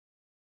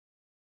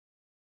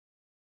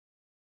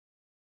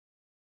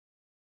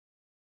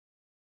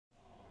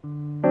Okay,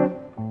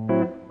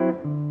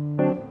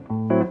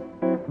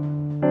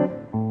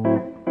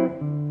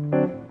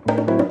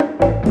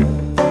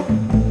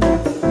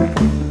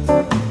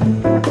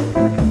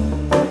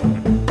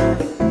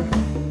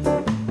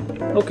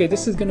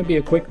 this is going to be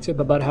a quick tip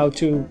about how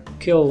to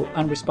kill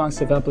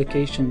unresponsive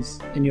applications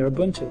in your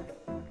Ubuntu.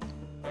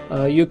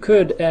 You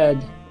could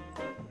add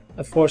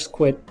a force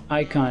quit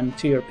icon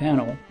to your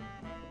panel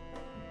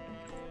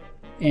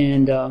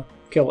and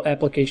kill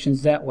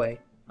applications that way.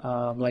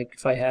 Like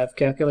if I have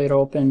calculator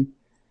open,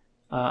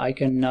 I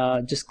can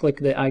just click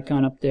the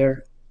icon up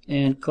there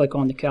and click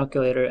on the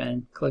calculator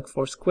and click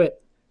force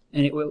quit,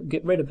 and it will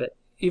get rid of it,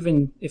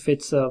 even if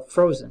it's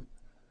frozen.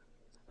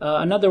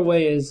 Another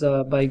way is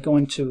by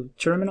going to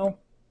terminal.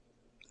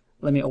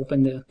 Let me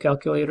open the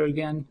calculator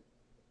again.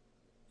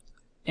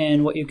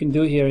 And what you can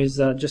do here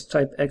is just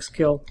type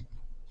xkill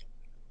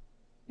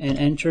and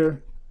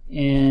enter,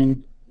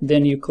 and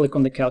then you click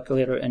on the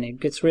calculator and it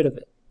gets rid of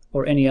it,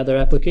 or any other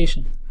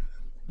application.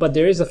 But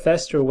there is a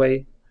faster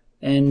way,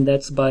 and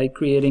that's by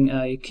creating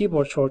a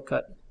keyboard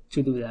shortcut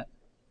to do that.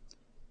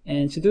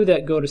 And to do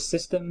that, go to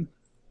System,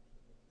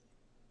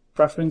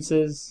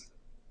 Preferences,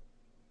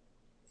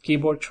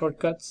 Keyboard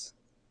Shortcuts,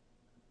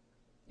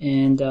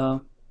 and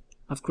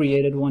I've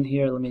created one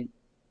here. Let me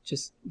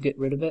just get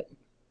rid of it.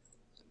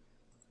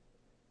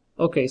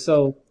 Okay,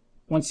 so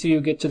once you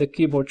get to the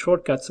Keyboard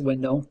Shortcuts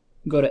window,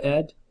 go to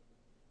Add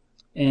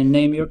and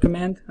name your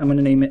command. I'm going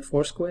to name it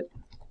force quit,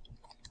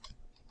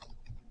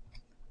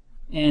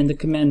 and the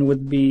command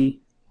would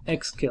be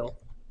xkill,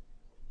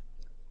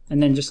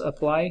 and then just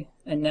apply.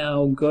 And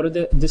now go to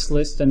this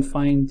list and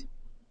find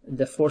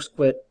the force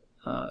quit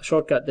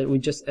shortcut that we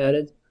just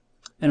added,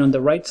 and on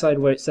the right side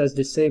where it says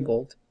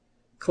disabled,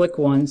 click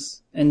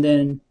once and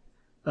then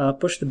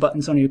push the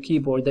buttons on your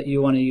keyboard that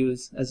you want to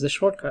use as the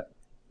shortcut.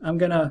 I'm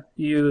gonna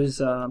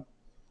use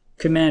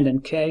Command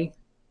and K,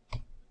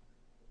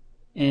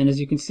 and as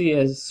you can see,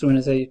 as soon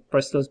as I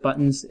press those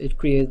buttons, it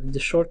created the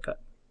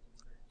shortcut.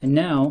 And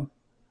now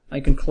I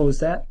can close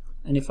that,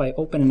 and if I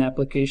open an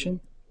application,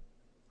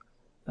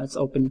 let's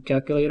open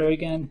calculator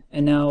again,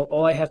 and now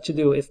all I have to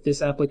do if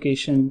this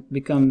application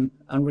become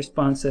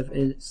unresponsive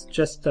is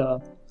just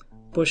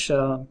push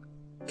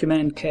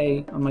Command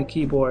K on my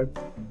keyboard,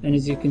 and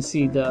as you can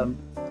see, the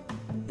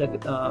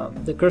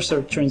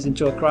cursor turns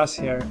into a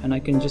crosshair, and I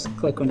can just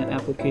click on the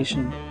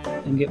application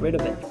and get rid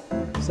of it.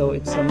 So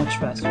it's so much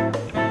faster.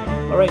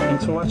 Alright,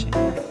 thanks for watching.